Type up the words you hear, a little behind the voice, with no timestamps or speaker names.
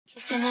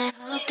Kissing, I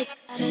hope they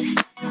got us.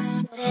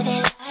 Whether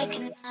they like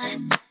it or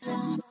not,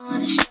 I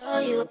wanna show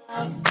you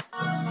off.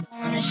 I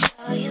wanna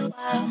show you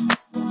off.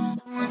 I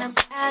wanna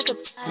brag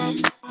about it.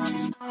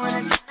 I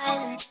wanna tie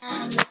the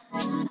knot. I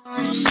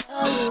wanna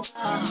show you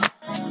off.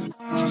 I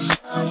wanna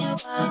show you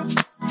off.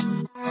 I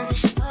wanna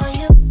show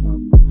you.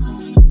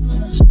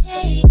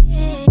 Yeah,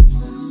 yeah.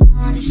 I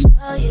wanna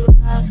show you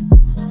off.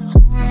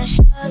 I wanna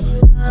show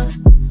you off.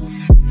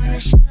 I wanna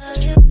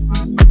show you.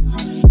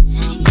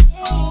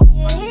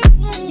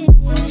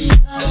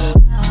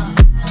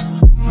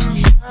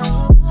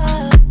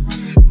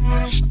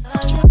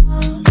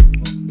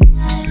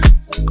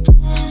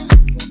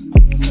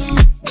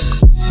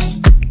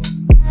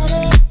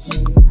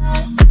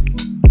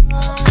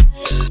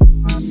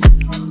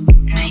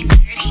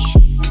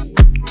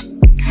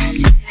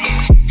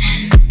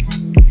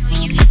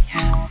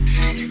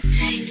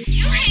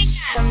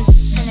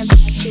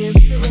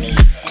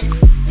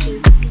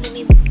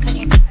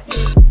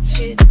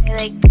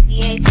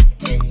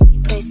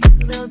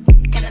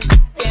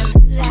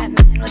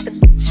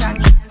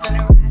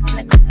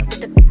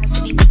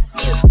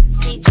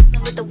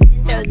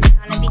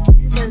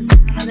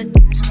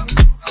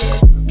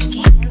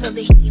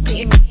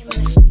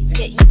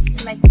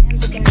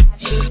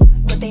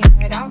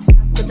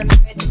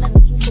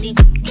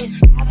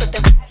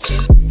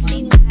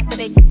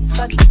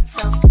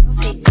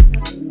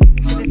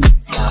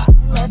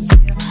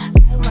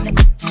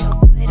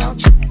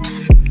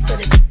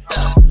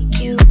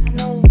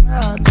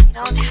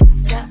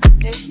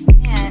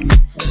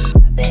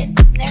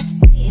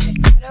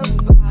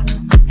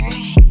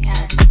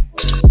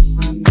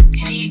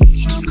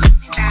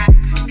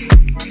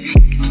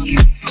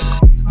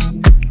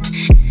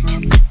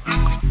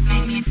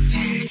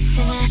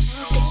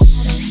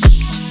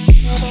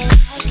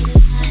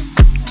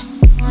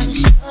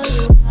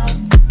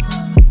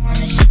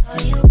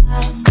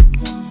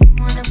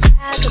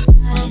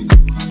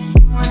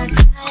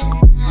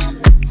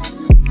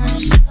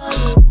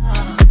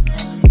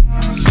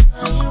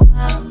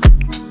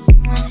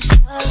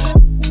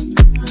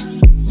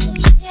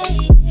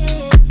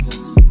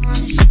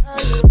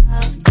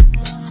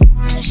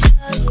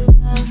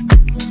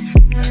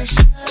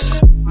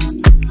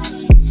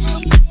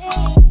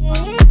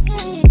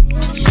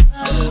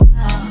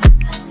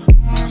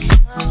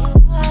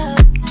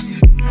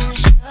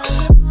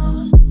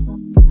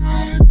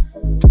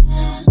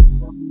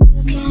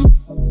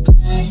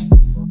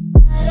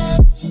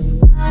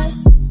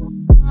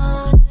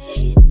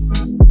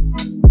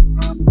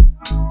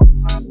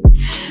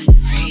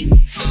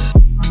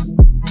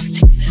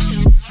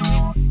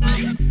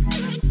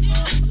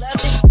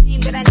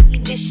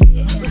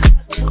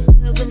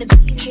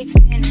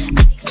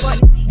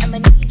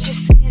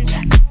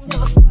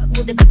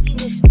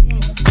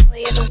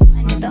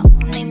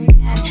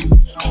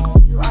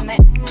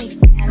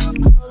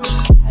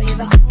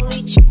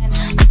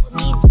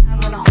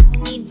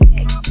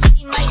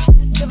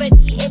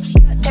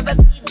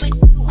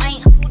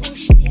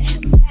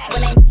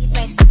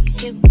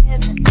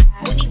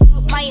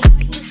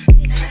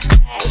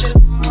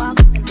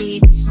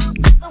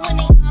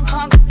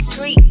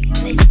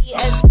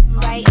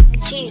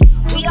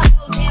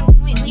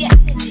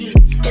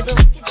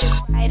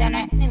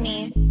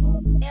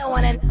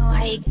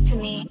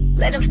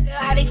 Let them feel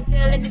how they feel,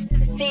 let me feel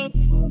the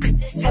scenes. Cause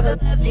this type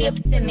of love, the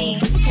epitome.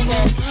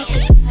 Said I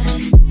could cut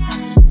us,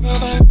 that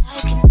they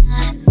like it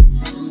not.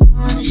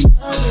 I wanna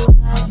show you.